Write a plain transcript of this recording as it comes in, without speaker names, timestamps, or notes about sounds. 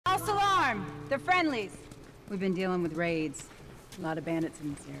They're friendlies. We've been dealing with raids. A lot of bandits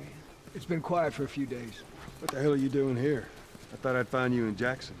in this area. It's been quiet for a few days. What the hell are you doing here? I thought I'd find you in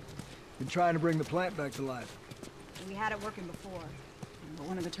Jackson. Been trying to bring the plant back to life. We had it working before, but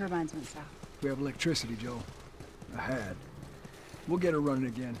one of the turbines went south. We have electricity, Joel. I had. We'll get her running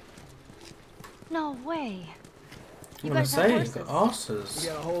again. No way. You guys have horses. Got horses. We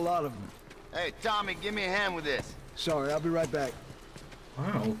got a whole lot of them. Hey, Tommy, give me a hand with this. Sorry, I'll be right back.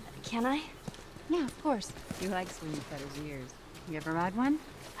 Wow. Can I? Yeah, of course. He likes when you feathers ears. You ever ride one?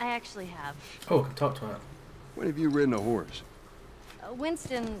 I actually have. Oh, I can talk to her. When have you ridden a horse?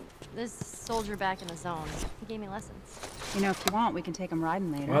 Winston, this soldier back in the zone, he gave me lessons. You know, if you want, we can take him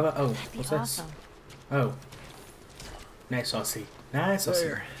riding later. Well, oh, That'd be what's awesome. this? Oh. Nice, Aussie. Nice, Aussie.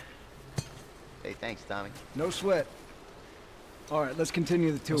 There. Hey, thanks, Tommy. No sweat. All right, let's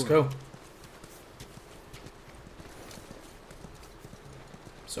continue the tour. Let's go.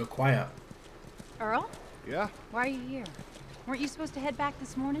 So quiet. Earl? Yeah? Why are you here? Weren't you supposed to head back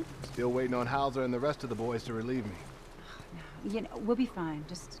this morning? Still waiting on Hauser and the rest of the boys to relieve me. You know, we'll be fine.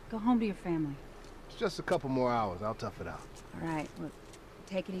 Just go home to your family. It's just a couple more hours. I'll tough it out. All right, look,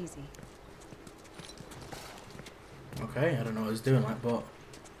 take it easy. Okay, I don't know what he's doing, like, but...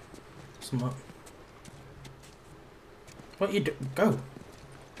 Somewhat. What you do? Go.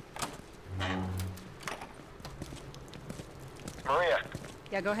 Maria.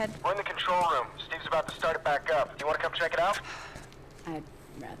 Yeah, go ahead. We're in the control room. Steve's about to start it back up. You want to come check it out? I'd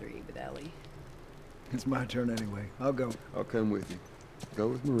rather eat with Ellie. It's my turn anyway. I'll go. I'll come with you. Go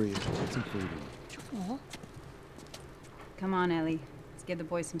with Maria. Get some food in. Joel? Come on, Ellie. Let's give the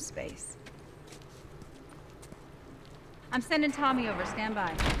boys some space. I'm sending Tommy over. Stand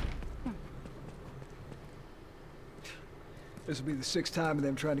by. This will be the 6th time of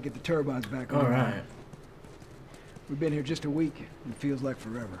them trying to get the turbines back on. All right. We've been here just a week. It feels like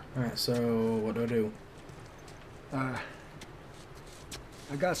forever. All right. So what do? I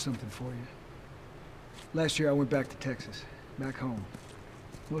got something for you. Last year I went back to Texas, back home.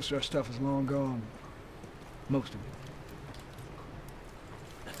 Most of our stuff is long gone. Most of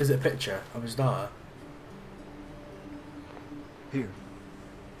it. Is it a picture of his daughter? Here.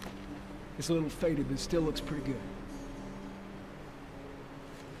 It's a little faded, but it still looks pretty good.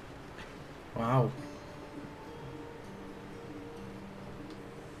 Wow.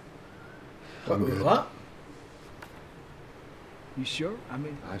 I'm good. What? You sure? I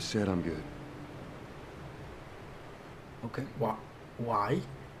mean... I said I'm good. Okay. What? Why?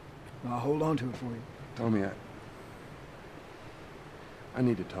 I'll hold on to it for you. Tommy, I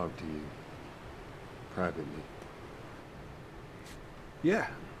need to talk to you. Privately. Yeah,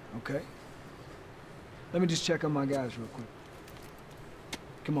 okay. Let me just check on my guys real quick.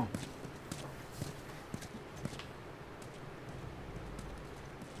 Come on.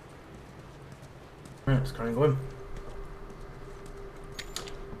 Right, let's carry on going.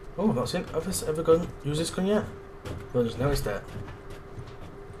 Oh, I've not seen. Have I ever gone use this gun yet? Well, I just noticed that.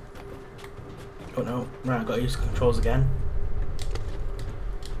 Oh no! Right, I've got to use the controls again.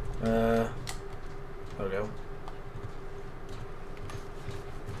 There we go.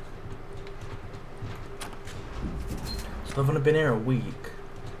 So I've only been here a week.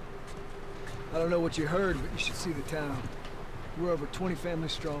 I don't know what you heard, but you should see the town. We're over 20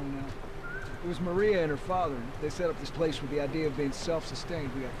 families strong now. It was Maria and her father. They set up this place with the idea of being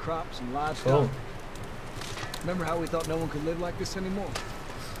self-sustained. We got crops and livestock. Cool. Remember how we thought no one could live like this anymore?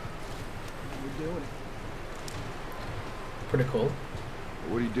 We're doing it. Pretty cool.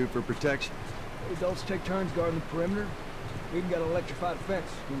 What do you do for protection? Adults take turns guarding the perimeter. We even got an electrified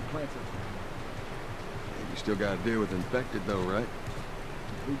fence when the plants are. You still got to deal with infected though, right?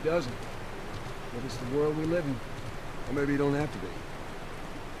 Who doesn't? But it's the world we live in. Or maybe you don't have to be.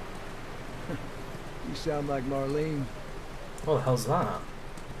 You sound like Marlene. What the hell's that?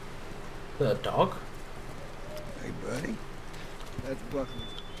 Is that a dog? Hey, buddy. That's Buckley.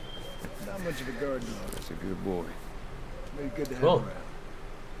 Not much of a guard dog. That's a good boy. But he's good to have Cool. around.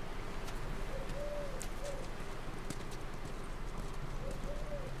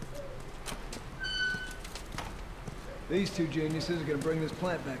 These two geniuses are gonna bring this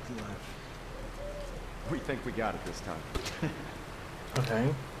plant back to life. We think we got it this time.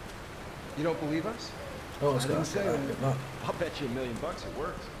 Okay. You don't believe us? Oh, let's I go. didn't say that. Look. I'll bet you $1 million it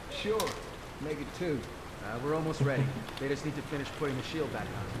works. Sure. Make it 2. We're almost ready. They just need to finish putting the shield back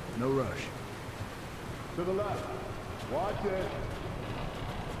on. No rush. To the left. Watch it.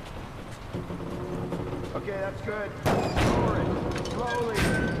 Okay, that's good. Lower it. Slowly.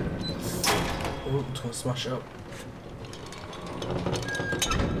 Oh, I'm gonna smash it up.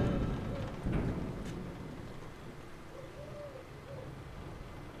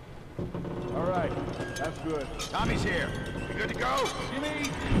 All right, that's good. Tommy's here. You good to go? Jimmy,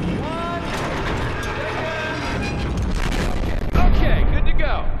 1 second. Okay, good to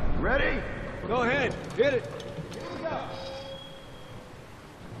go. Ready? Go ahead, hit it.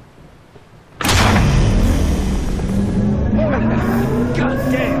 God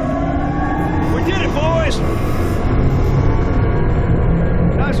damn! We did it, boys!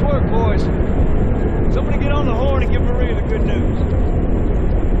 Nice work, boys. Somebody get on the horn and give Maria the good news.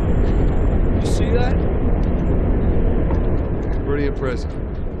 You see that? Pretty impressive.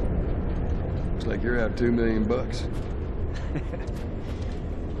 Looks like you're out $2 million.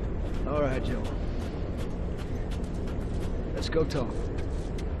 All right, Joe. Let's go talk.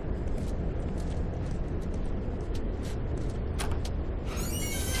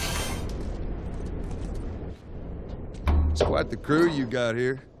 It's quite the crew you got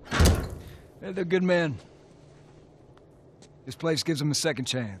here. They're good men. This place gives them a second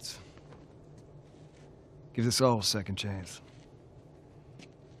chance. Gives us all a second chance.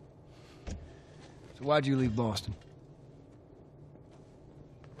 So why'd you leave Boston?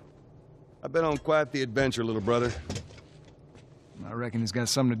 I've been on quite the adventure, little brother. I reckon it's got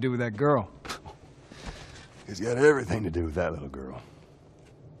something to do with that girl. It's got everything to do with that little girl.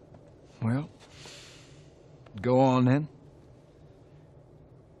 Well, go on then.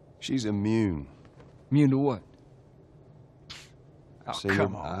 She's immune. Immune to what? Oh, Seen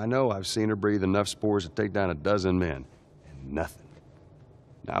come her, on. I know. I've seen her breathe enough spores to take down a dozen men. And nothing.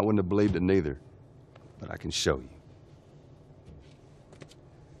 Now, I wouldn't have believed it neither. But I can show you.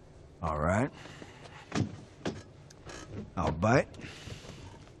 All right. I'll bite.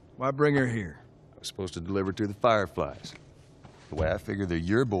 Why bring her here? I was supposed to deliver to the Fireflies. The way I figure they're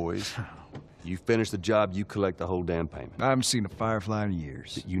your boys. You finish the job, you collect the whole damn payment. I haven't seen a Firefly in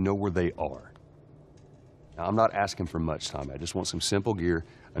years. You know where they are. Now, I'm not asking for much, Tommy. I just want some simple gear,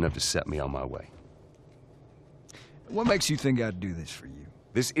 enough to set me on my way. What makes you think I'd do this for you?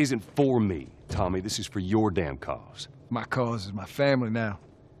 This isn't for me, Tommy. This is for your damn cause. My cause is my family now.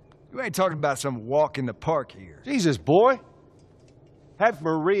 You ain't talking about some walk in the park here. Jesus, boy. Have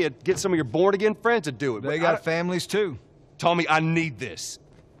Maria get some of your born-again friends to do it. They got families, too. Tommy, I need this.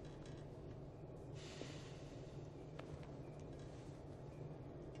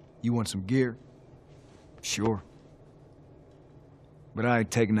 You want some gear? Sure. But I ain't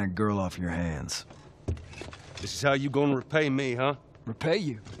taking that girl off your hands. This is how you gonna repay me, huh? Repay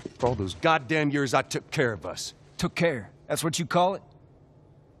you? For all those goddamn years I took care of us. Took care. That's what you call it?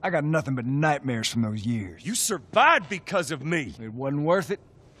 I got nothing but nightmares from those years. You survived because of me. It wasn't worth it.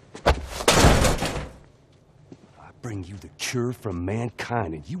 I bring you the cure from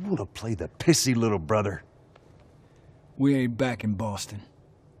mankind, and you want to play the pissy little brother. We ain't back in Boston.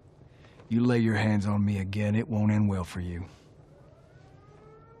 You lay your hands on me again, it won't end well for you.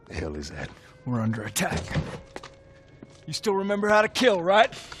 The hell is that? We're under attack. You still remember how to kill,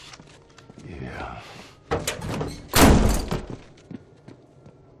 right? Yeah.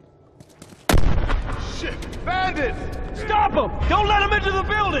 Shit! Bandits! Stop them! Don't let them into the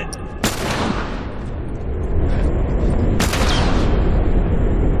building!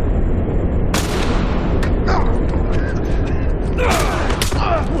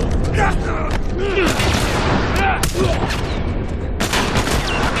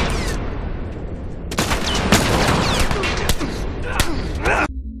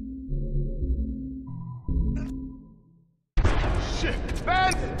 Shit!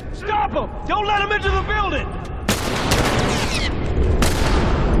 Bandits! Stop them! Don't let them into the building!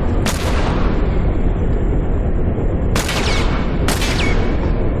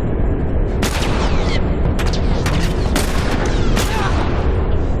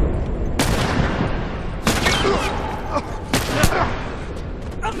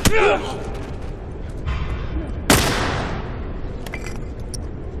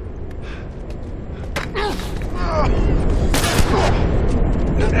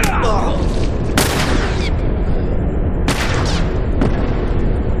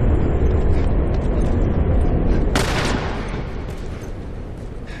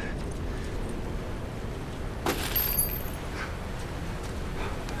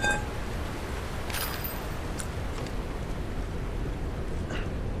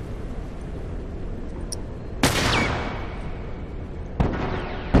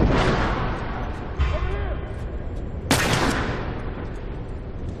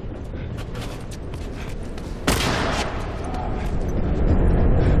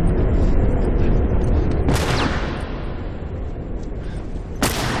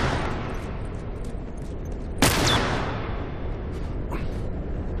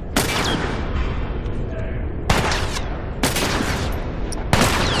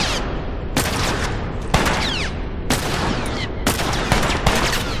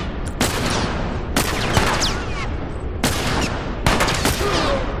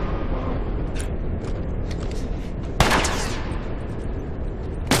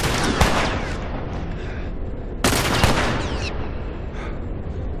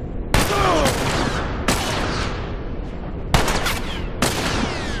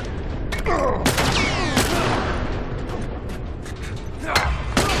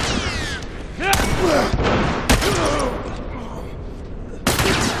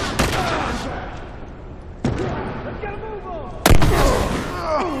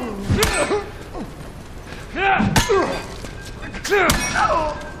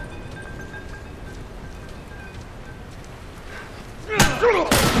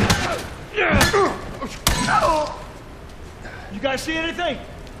 You guys see anything?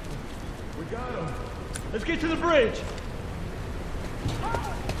 We got him. Let's get to the bridge.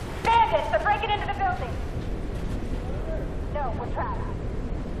 Bandits! They're breaking into the building! No, we're trapped.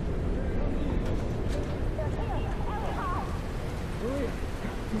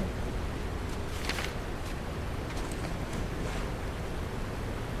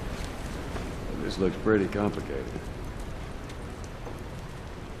 This looks pretty complicated.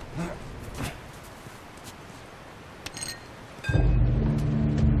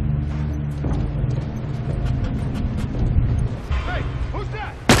 Hey, who's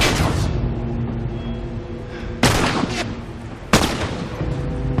that?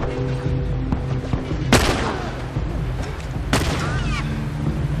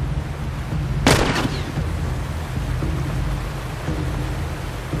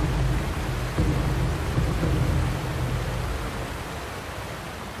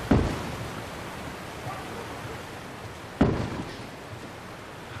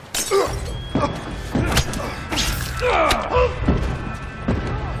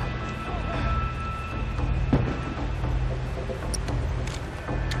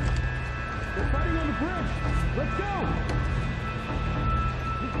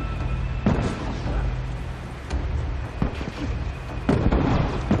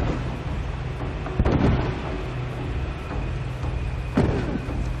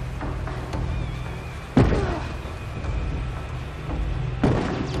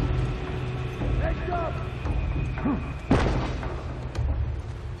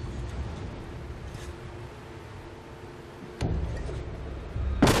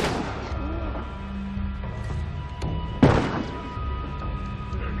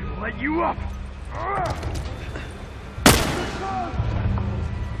 Let you up!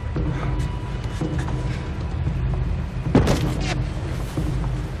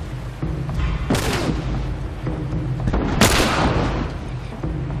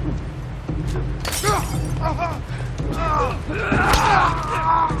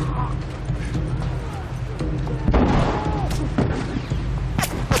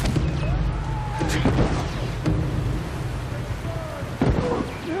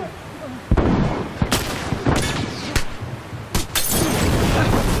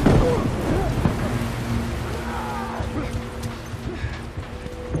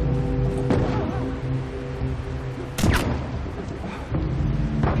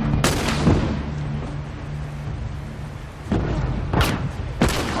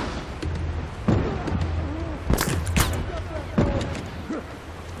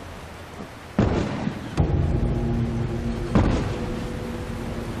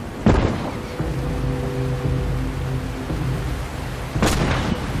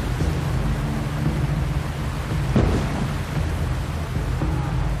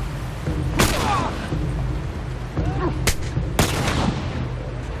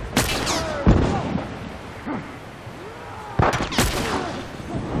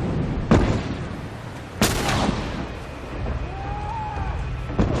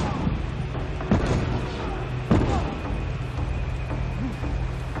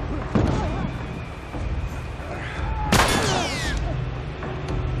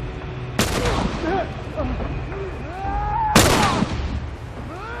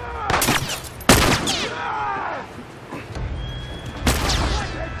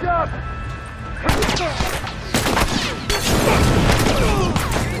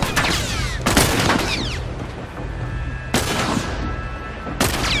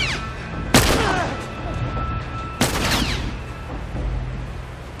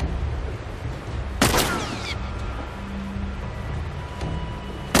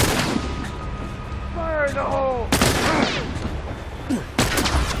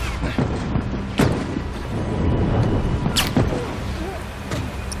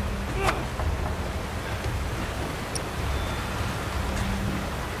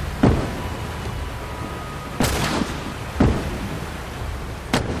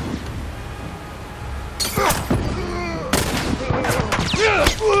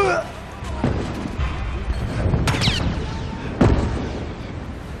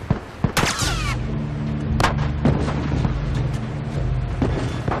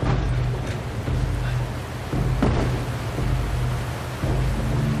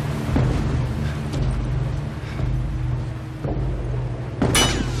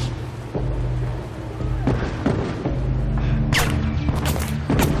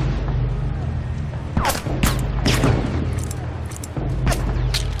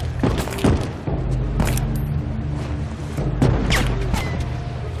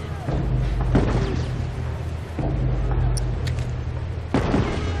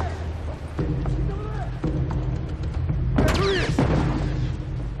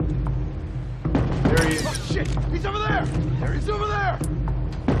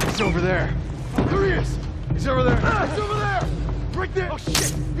 over there. There he is. He's over there. He's over there. Right there. Oh,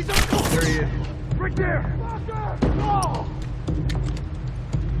 shit. He's on the floor. There he is. Right there. Oh.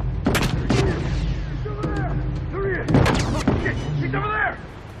 There he is. He's over there. There he is.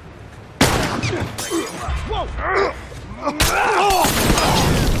 Oh, shit. He's over there. Whoa.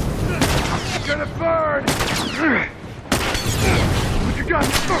 You're gonna burn. What you got?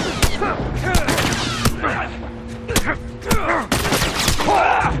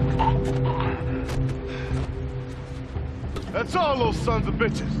 That's all, those sons of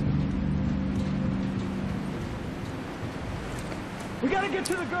bitches. We gotta get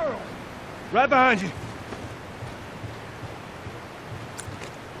to the girl. Right behind you.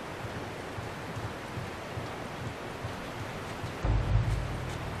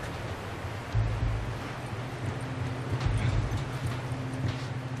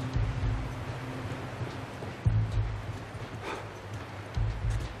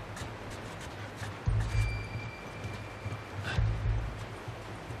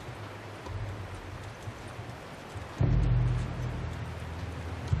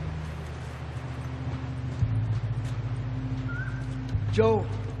 Joe,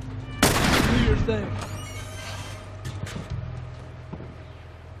 do your thing.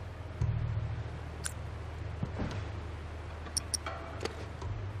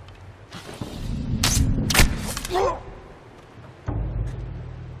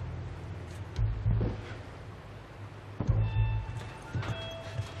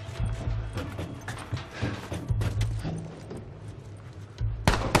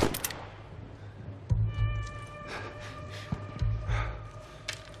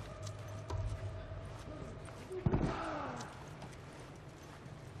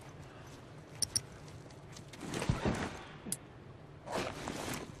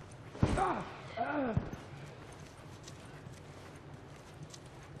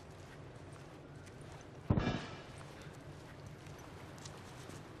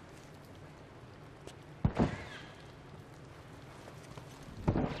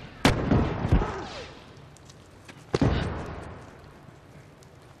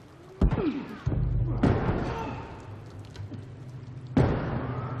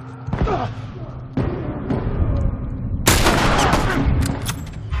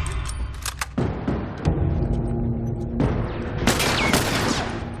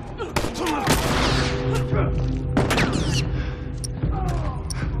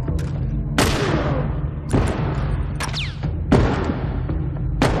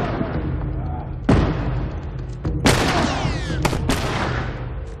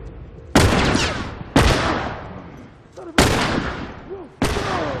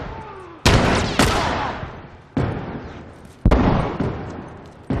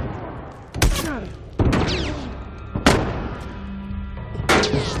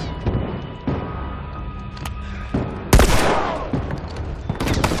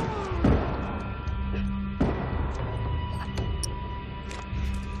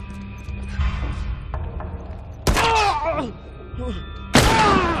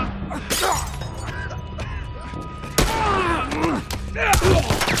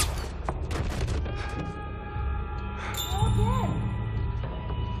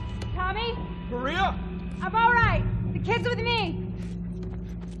 Tommy? Maria? I'm all right. The kid's with me.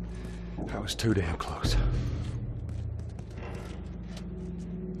 That was too damn close.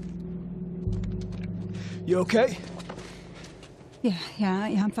 You okay? Yeah,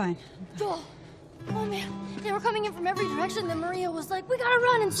 I'm fine. Oh man, they were coming in from every direction. Then Maria was like, "We gotta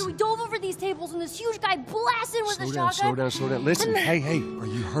run!" And so we dove over these tables, and this huge guy blasted with a shotgun. Slow down. Listen, hey, are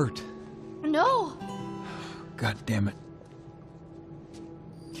you hurt? No. God damn it.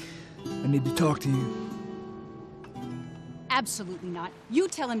 I need to talk to you. Absolutely not. You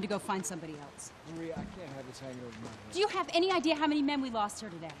tell him to go find somebody else. Maria, I can't have this hanging over my head. Do you have any idea how many men we lost here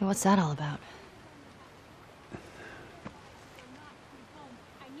today? What's that all about?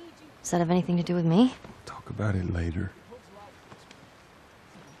 Does that have anything to do with me? Talk about it later.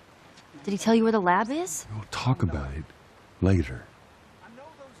 Did he tell you where the lab is? We'll talk about it later.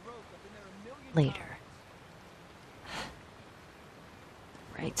 Later.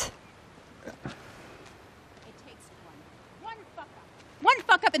 Right. It takes one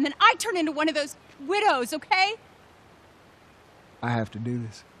fuck up, and then I turn into one of those widows, okay? I have to do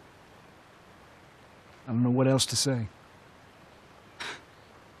this. I don't know what else to say.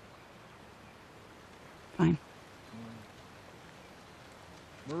 Fine.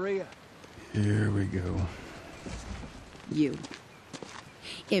 Maria. Here we go. You.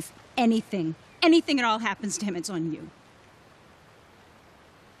 If anything at all happens to him, it's on you.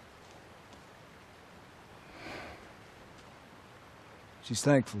 She's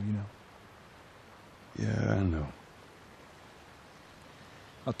thankful, you know. Yeah, I know.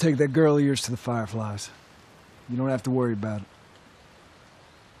 I'll take that girl of yours to the Fireflies. You don't have to worry about it.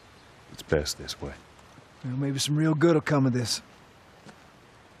 It's best this way. Well, maybe some real good will come of this.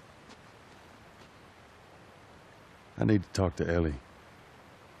 I need to talk to Ellie.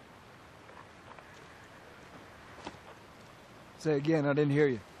 Say again, I didn't hear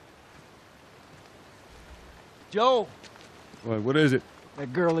you. Joe! What is it?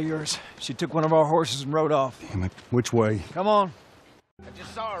 That girl of yours. She took one of our horses and rode off. Damn it. Which way? Come on. I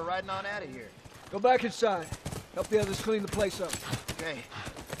just saw her riding on out of here. Go back inside. Help the others clean the place up. Okay.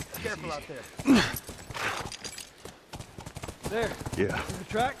 Careful out there. There. Yeah. See the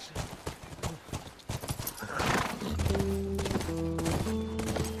tracks?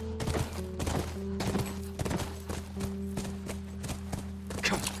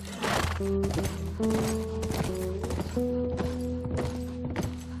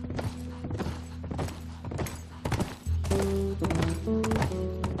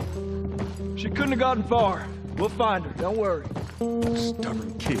 She couldn't have gotten far. We'll find her, don't worry.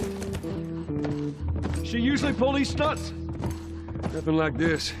 Stubborn kid. She usually pull these stunts? Nothing like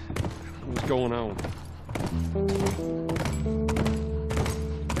this. What's going on?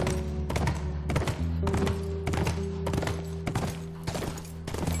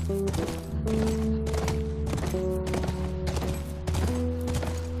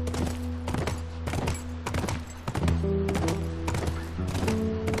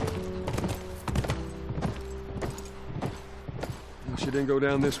 She didn't go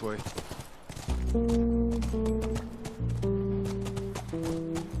down this way.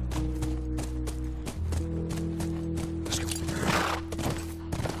 Let's go.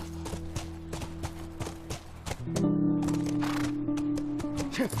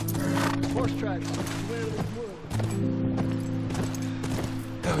 Horse tracks.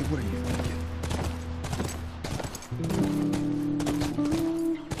 Ellie, what are you thinking?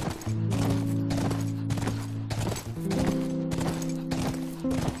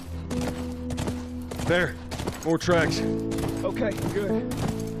 There. More tracks. Okay, good.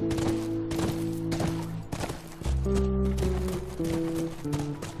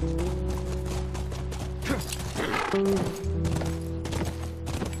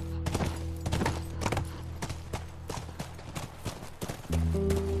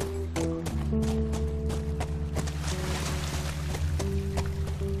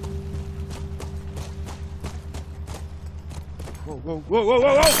 Whoa!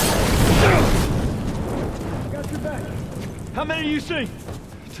 Got your back. How many do you see?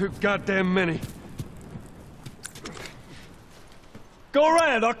 Too goddamn many. Go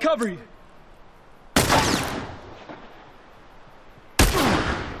around, I'll cover you.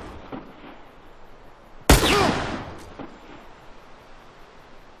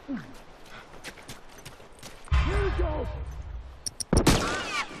 Here we go.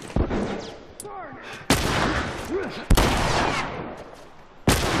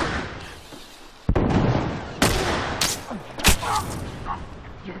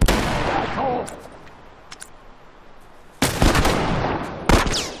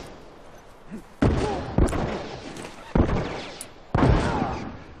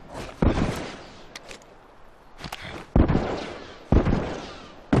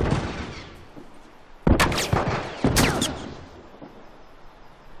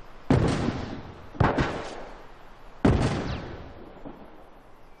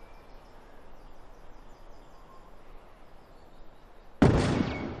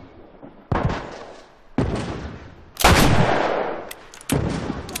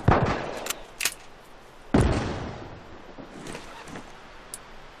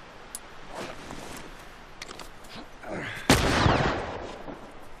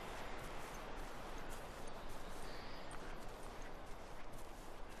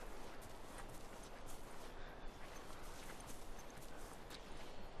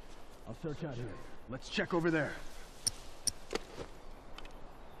 I'll search out here. Let's check over there.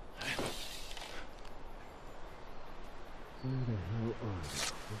 Where the hell are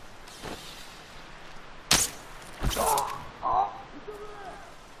you?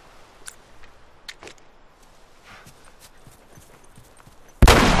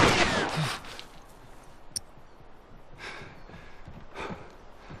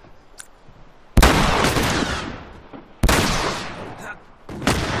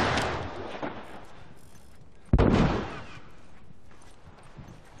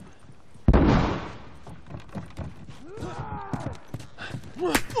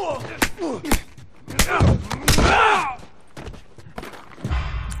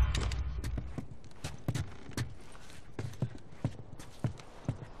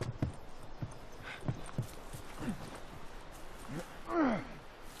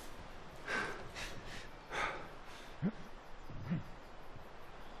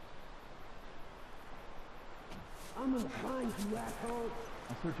 You asshole!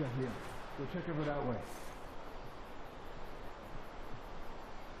 I'll search out here. Go check over that way.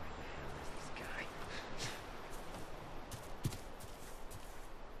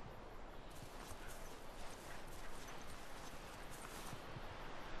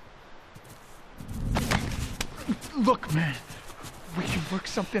 Look, man, we can work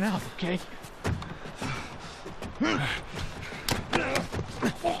something out, okay?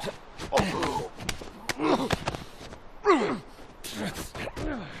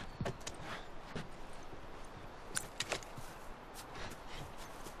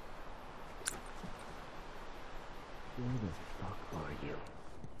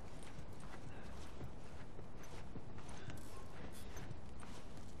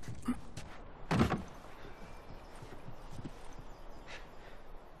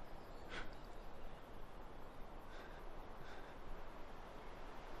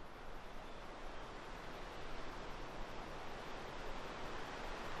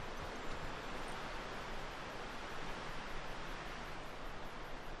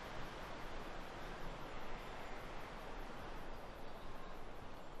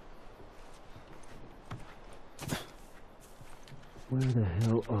 Where the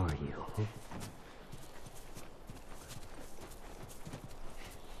hell are you?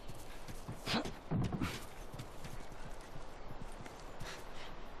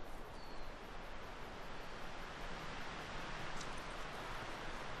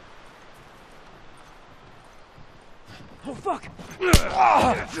 Oh, fuck!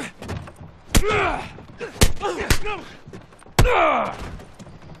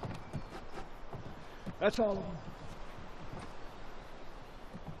 That's all of them.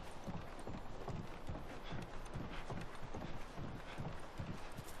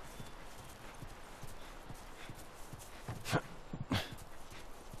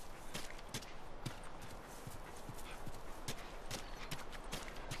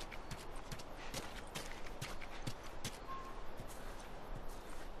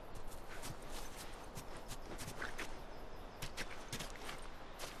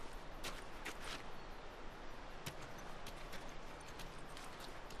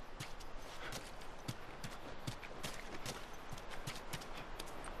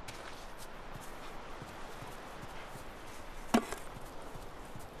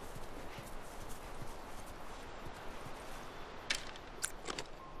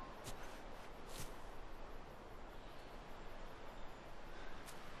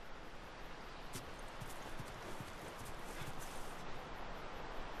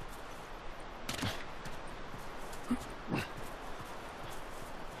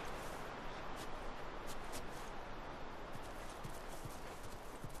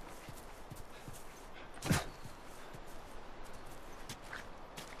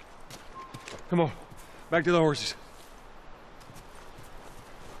 Come on, back to the horses.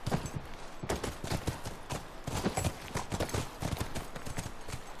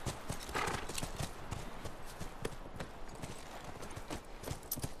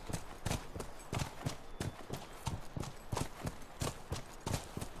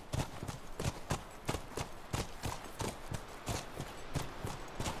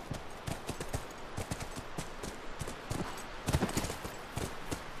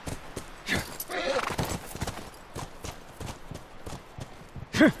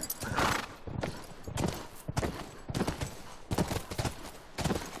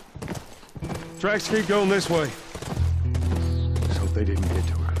 Tracks keep going this way. Let's hope they didn't get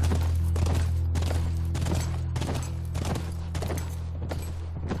to her.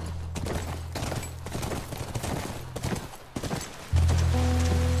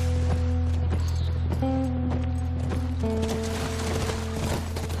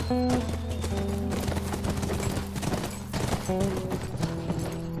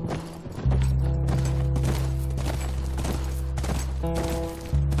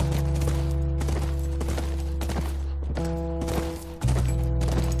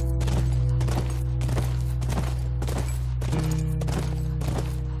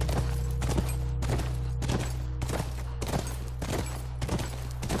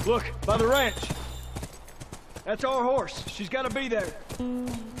 Look, by the ranch. That's our horse. She's got to be there. All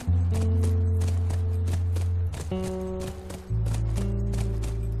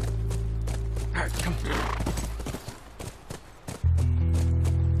right, come.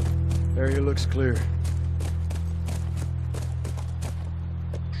 Area looks clear.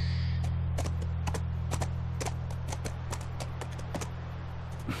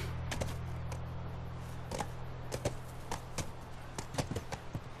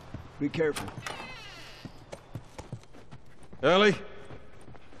 Be careful. Ellie?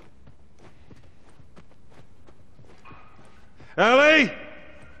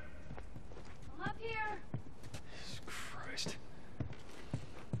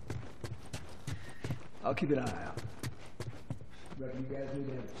 I'll keep an eye out. Reckon you guys need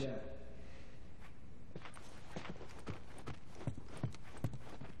to have a chat.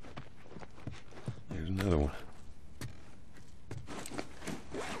 Here's another one.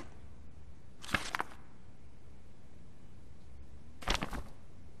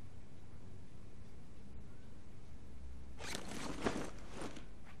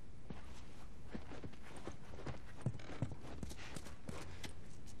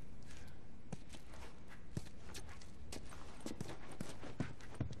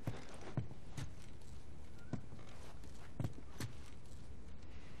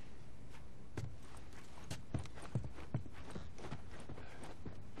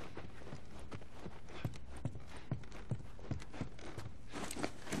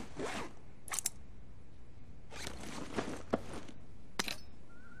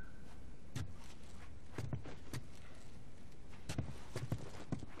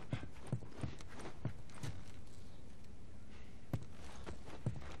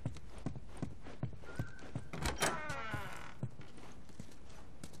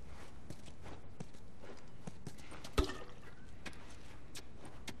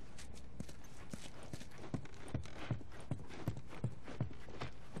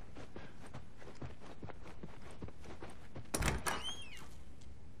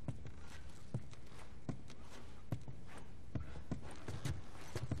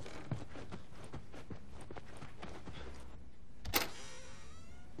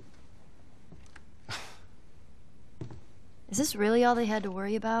 Is this really all they had to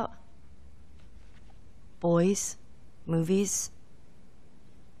worry about? Boys, movies,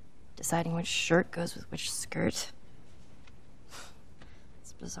 deciding which shirt goes with which skirt.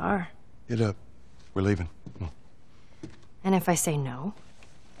 It's bizarre. Get up. We're leaving. And if I say no?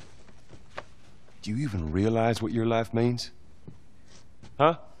 Do you even realize what your life means?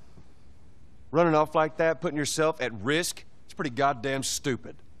 Huh? Running off like that, putting yourself at risk, it's pretty goddamn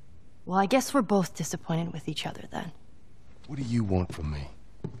stupid. Well, I guess we're both disappointed with each other then. What do you want from me?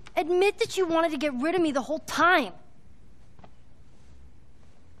 Admit that you wanted to get rid of me the whole time.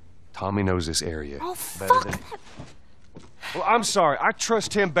 Tommy knows this area better fuck than... Well, I'm sorry. I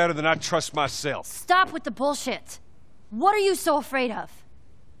trust him better than I trust myself. Stop with the bullshit. What are you so afraid of?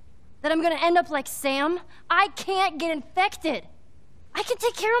 That I'm gonna end up like Sam? I can't get infected. I can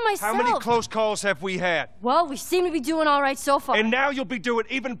take care of myself. How many close calls have we had? Well, we seem to be doing all right so far. And now you'll be doing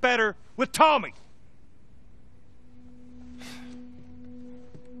even better with Tommy.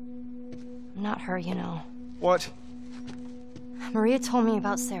 Not her, you know. What? Maria told me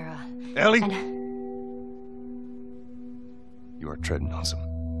about Sarah. Ellie? And... You are treading on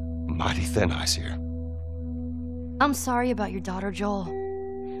some mighty thin ice here. I'm sorry about your daughter, Joel.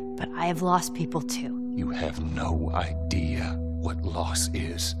 But I have lost people too. You have no idea what loss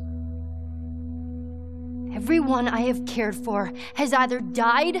is. Everyone I have cared for has either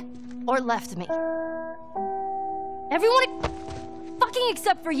died or left me. Everyone fucking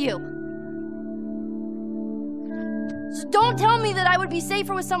except for you. So don't tell me that I would be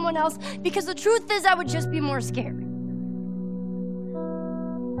safer with someone else, because the truth is I would just be more scared.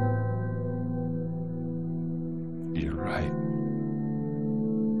 You're right.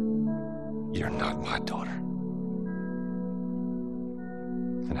 You're not my daughter.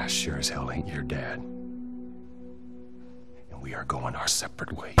 And I sure as hell ain't your dad. And we are going our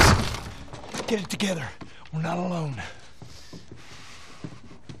separate ways. Get it together. We're not alone.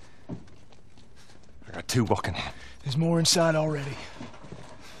 I got two walking in. There's more inside already.